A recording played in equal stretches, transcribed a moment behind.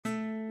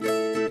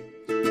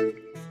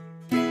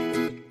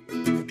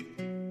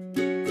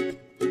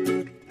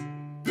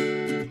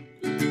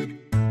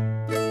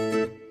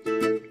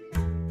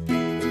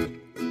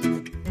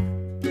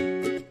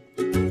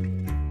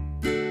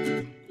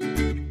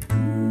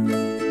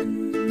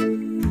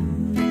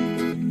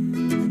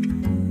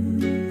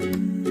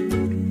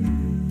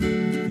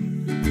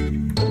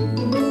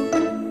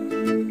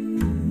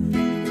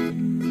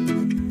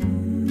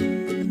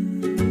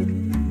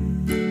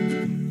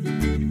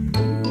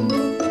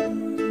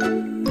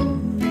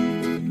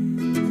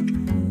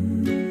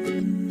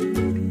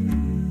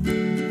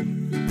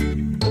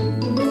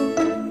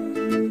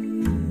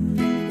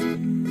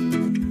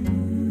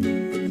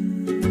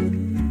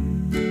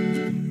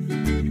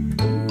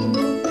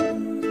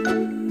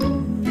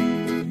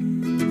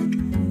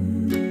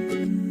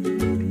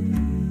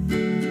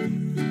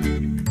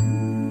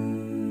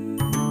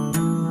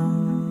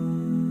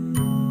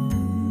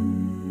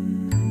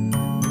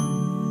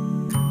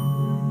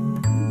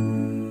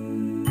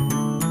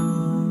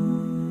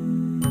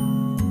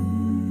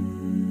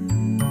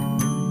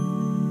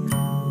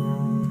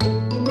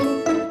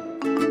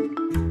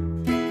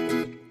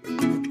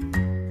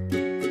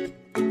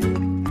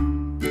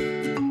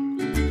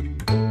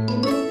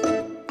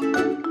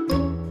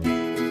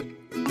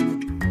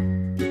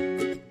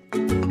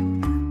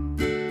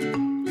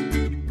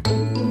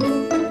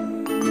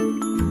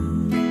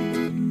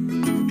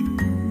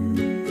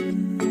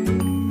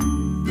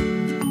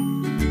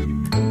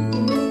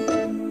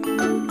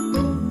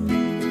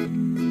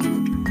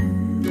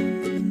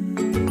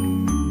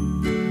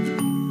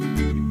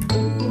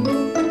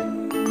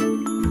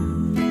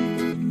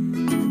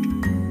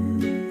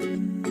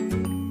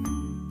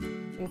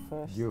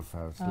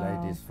course.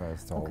 Ladies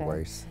first, okay.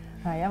 always.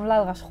 Hi, I'm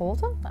Laura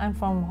Scholten. I'm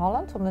from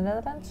Holland, from the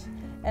Netherlands,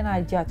 and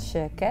I judge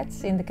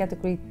cats in the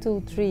category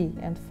 2, 3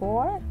 and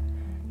 4.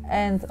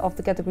 And of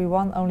the category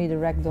 1, only the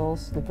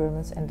ragdolls, the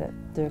Burmans and the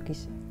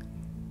Turkish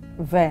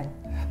van.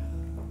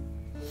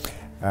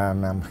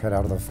 I'm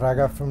Gerardo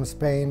Fraga from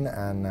Spain,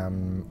 and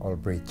I'm all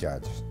breed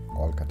judge,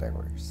 all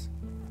categories.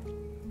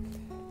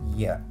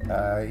 Yeah,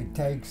 it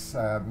takes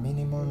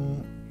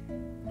minimum,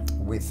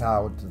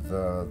 without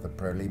the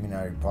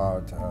preliminary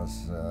part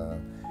as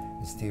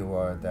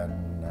steward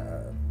and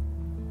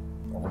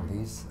all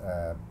these,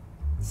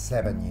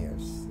 7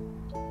 years.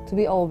 To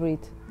be all breed?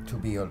 To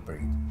be all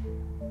breed.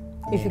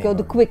 If you go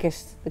the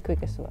quickest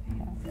way.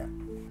 Yeah.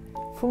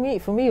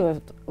 For me,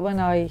 when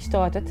I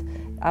started,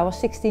 I was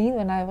 16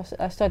 when I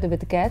started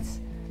with the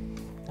cats,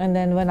 and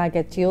then when I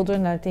get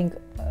children, I think,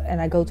 and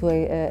I go to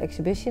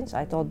exhibitions,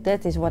 I thought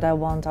that is what I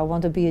want. I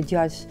want to be a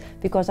judge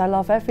because I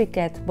love every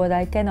cat, but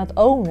I cannot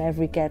own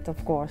every cat,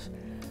 of course.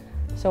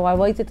 So I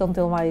waited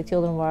until my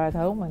children were at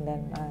home, and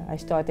then I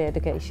started the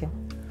education.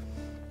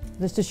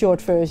 That's the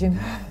short version.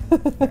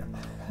 Yeah.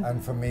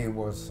 And for me, it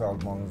was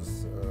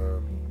almost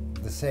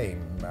the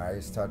same. I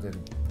started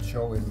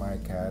showing my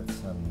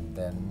cats, and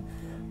then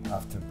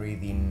after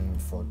breeding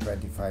for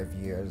 25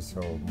 years,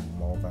 or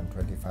more than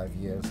 25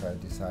 years, I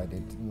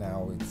decided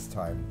now it's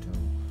time to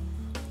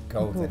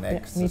go the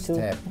next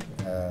step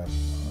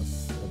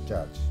as a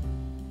judge.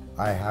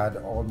 I had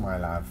all my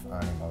life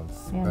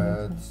animals,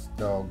 birds,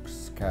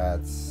 dogs,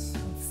 cats,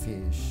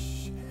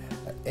 fish,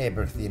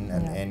 everything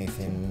and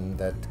anything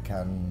that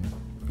can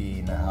be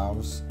in a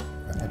house,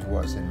 and it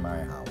was in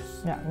my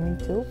house. Yeah, me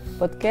too.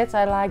 But cats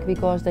I like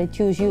because they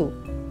choose you.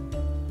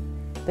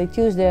 They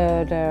choose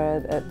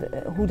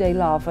who they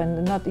love,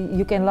 and not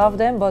you can love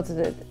them, but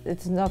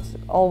it's not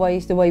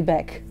always the way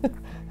back.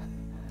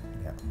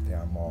 Yeah, they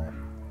are more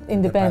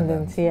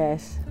independent.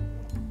 Yes.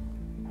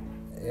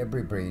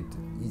 Every breed,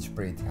 each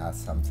breed has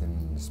something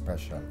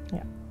special.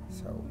 Yeah.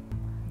 So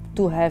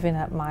to have in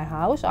my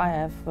house, I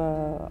have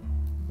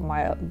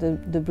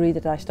the breed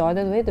that I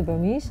started with, the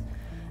Burmese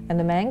and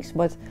the Manx,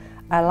 but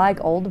I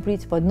like all the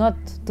breeds, but not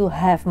to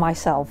have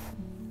myself.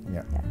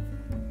 Yeah.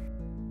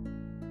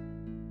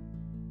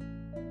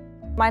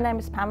 My name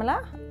is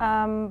Pamela.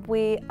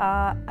 We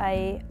are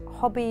a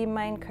hobby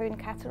Maine Coon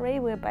cattery.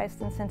 We're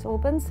based in St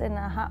Albans in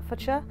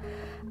Hertfordshire.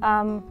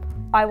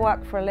 I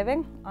work for a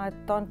living. I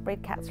don't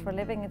breed cats for a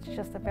living. It's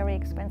just a very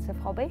expensive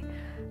hobby.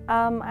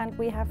 And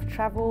we have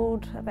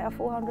travelled about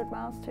 400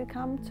 miles to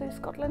come to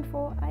Scotland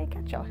for a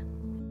cat show.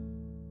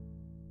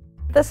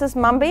 This is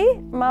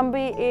Mumby.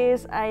 Mumby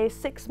is a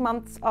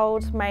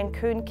 6-month-old Maine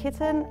Coon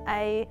kitten,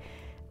 a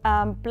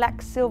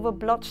black silver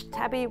blotched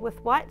tabby with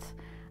white.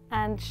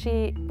 And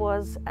she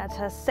was at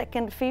her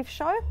second FIV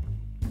show,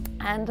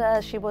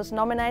 and she was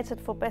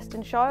nominated for Best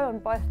in Show on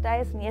both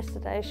days, and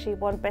yesterday she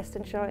won Best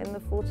in Show in the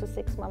 4 to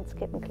 6 months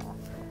kitten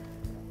class.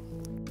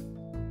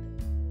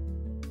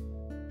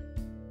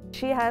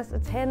 She has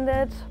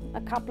attended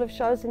a couple of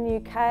shows in the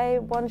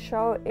UK, one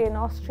show in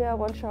Austria,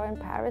 one show in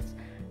Paris,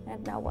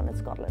 and now one in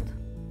Scotland.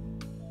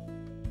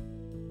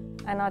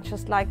 And I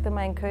just like the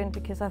Maine Coon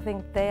because I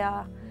think they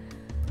are,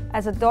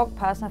 as a dog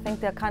person, I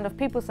think they're kind of,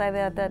 people say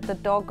they're the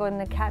dog in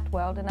the cat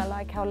world, and I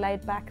like how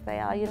laid back they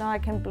are. You know, I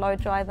can blow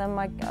dry them.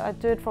 I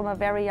do it from a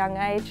very young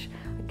age.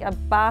 I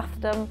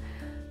bath them.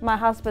 My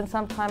husband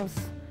sometimes,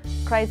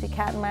 crazy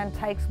cat man,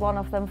 takes one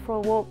of them for a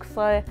walk.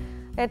 So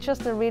it's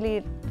just a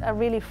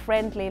really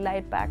friendly,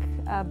 laid back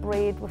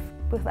breed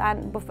with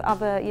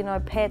other, you know,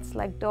 pets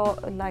like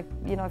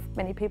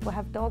many people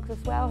have dogs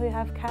as well who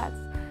have cats.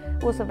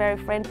 Also very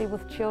friendly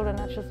with children.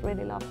 I just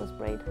really love this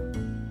breed.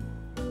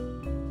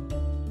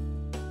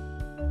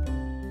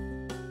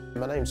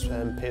 My name's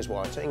Piers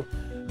Whiting.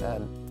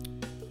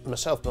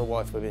 Myself and my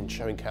wife, we've been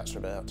showing cats for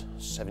about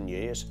 7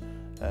 years.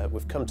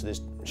 We've come to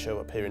this show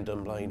up here in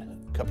Dunblane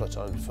a couple of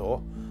times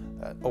before.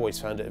 Always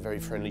found it a very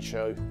friendly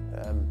show.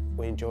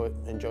 We enjoy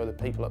the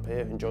people up here,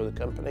 enjoy the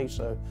company,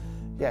 so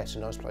yeah, it's a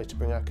nice place to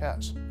bring our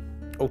cats.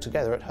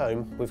 Altogether at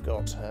home, we've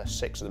got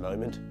 6 at the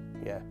moment.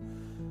 Yeah,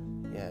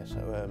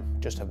 so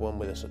just have one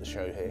with us at the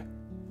show here,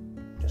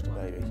 just a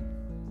baby.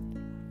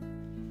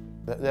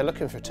 They're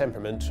looking for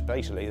temperament.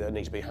 Basically, they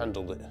need to be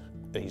handled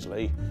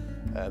easily,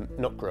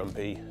 not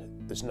grumpy.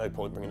 There's no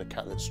point bringing a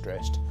cat that's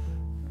stressed.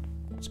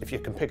 If you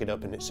can pick it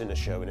up and it's in a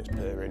show and it's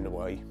purring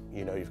away,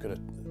 you know you've got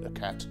a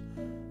cat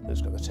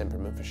that's got the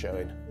temperament for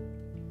showing.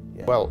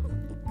 Yeah. Well,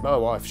 my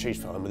wife,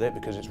 she's fine with it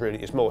because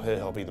it's more her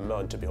hobby than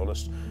mine, to be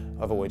honest.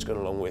 I've always gone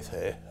along with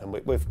her, and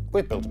we've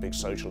built a big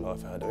social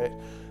life out of it.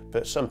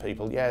 But some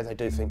people, yeah, they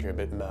do think you're a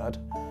bit mad.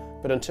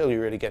 But until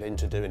you really get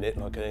into doing it,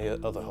 like any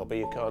other hobby,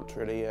 you can't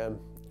really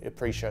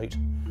appreciate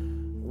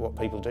what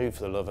people do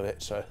for the love of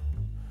it. So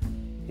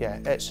yeah,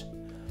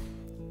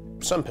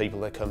 some people,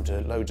 they come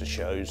to loads of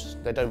shows,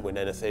 they don't win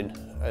anything,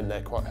 and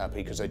they're quite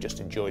happy because they just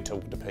enjoy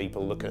talking to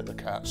people, looking at the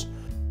cats.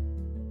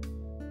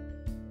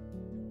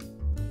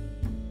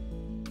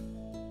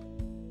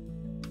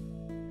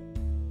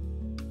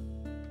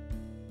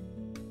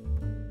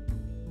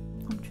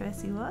 I'm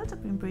Tracy Wood.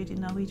 I've been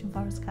breeding Norwegian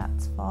Forest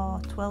cats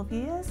for 12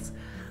 years,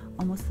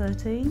 almost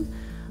 13,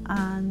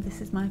 and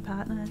this is my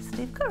partner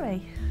Steve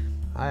Curry.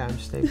 Hi, I'm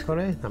Steve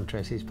Curry. I'm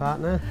Tracy's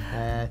partner.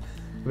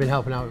 We've been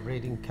helping out with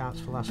breeding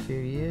cats for the last few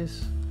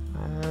years,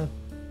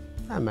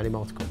 and many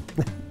more to come.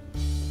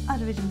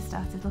 I'd originally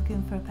started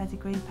looking for a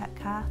pedigree pet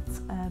cat,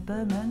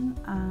 Burman,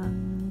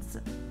 and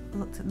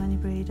looked at many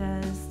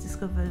breeders,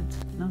 discovered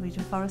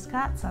Norwegian Forest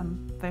cats.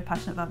 I'm very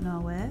passionate about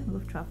Norway,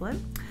 love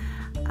travelling,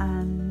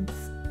 and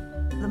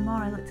the more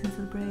I looked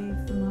into the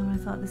breed, the more I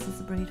thought this is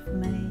the breed for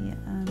me,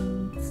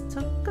 and it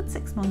took a good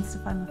 6 months to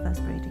find my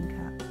first breeding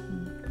cat,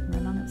 and from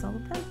then on it was all a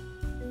play.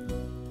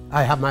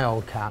 I have my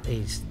own cat.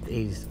 He's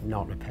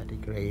not a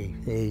pedigree,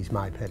 he's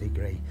my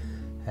pedigree.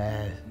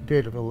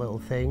 Beautiful little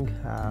thing,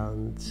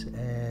 and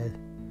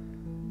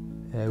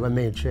when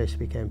me and Tracy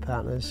became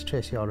partners,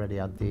 Tracy already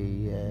had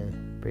the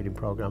breeding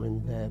programme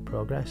in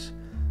progress,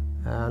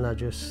 and I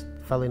just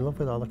fell in love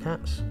with all the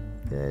cats.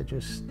 They're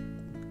just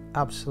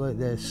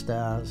they're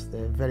stars,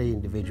 they're very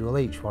individual,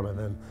 each one of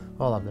them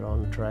all have their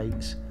own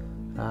traits,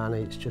 and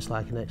it's just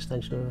like an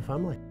extension of a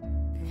family.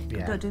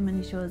 I don't do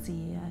many shows a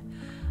year,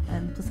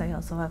 plus I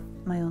also have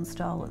my own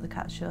stall at the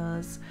cat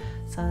shows,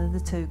 so the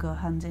two go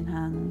hand in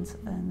hand,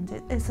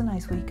 and it's a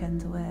nice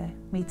weekend away,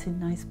 meeting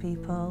nice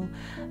people,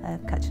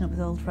 catching up with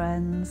old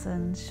friends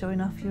and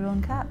showing off your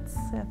own cats.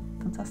 Yeah,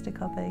 fantastic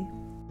hobby.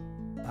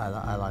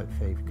 I like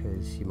Faith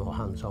because you're more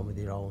hands-on with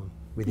your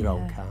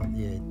own cat.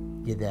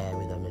 You're there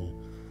with them,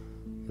 and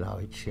you know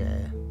it's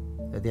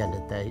at the end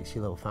of the day it's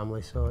your little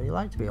family, so you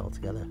like to be all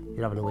together.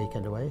 You're having a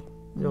weekend away,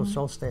 you don't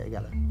all stay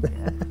together.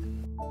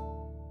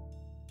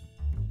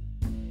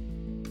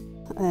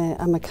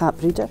 I'm a cat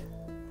breeder.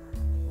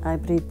 I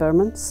breed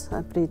Burmans,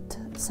 I breed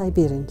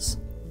Siberians.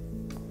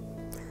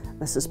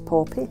 This is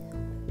Poppy,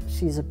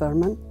 she's a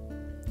Burman,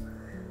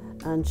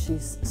 and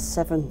she's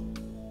 7.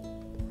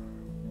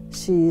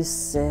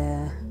 She's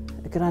a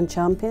grand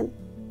champion,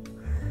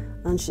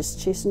 and she's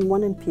chasing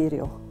one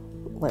Imperial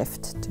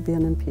left to be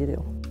an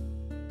Imperial.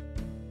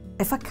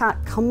 If a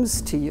cat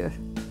comes to you,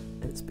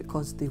 it's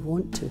because they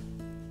want to.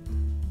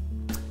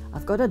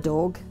 I've got a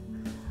dog,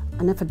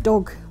 and if a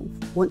dog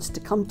wants to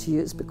come to you,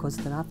 it's because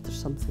they're after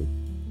something.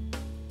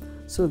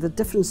 So the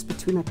difference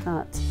between a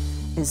cat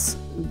is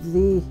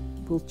they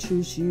will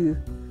choose you,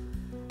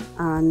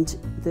 and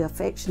the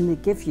affection they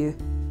give you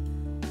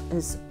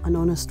is an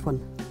honest one.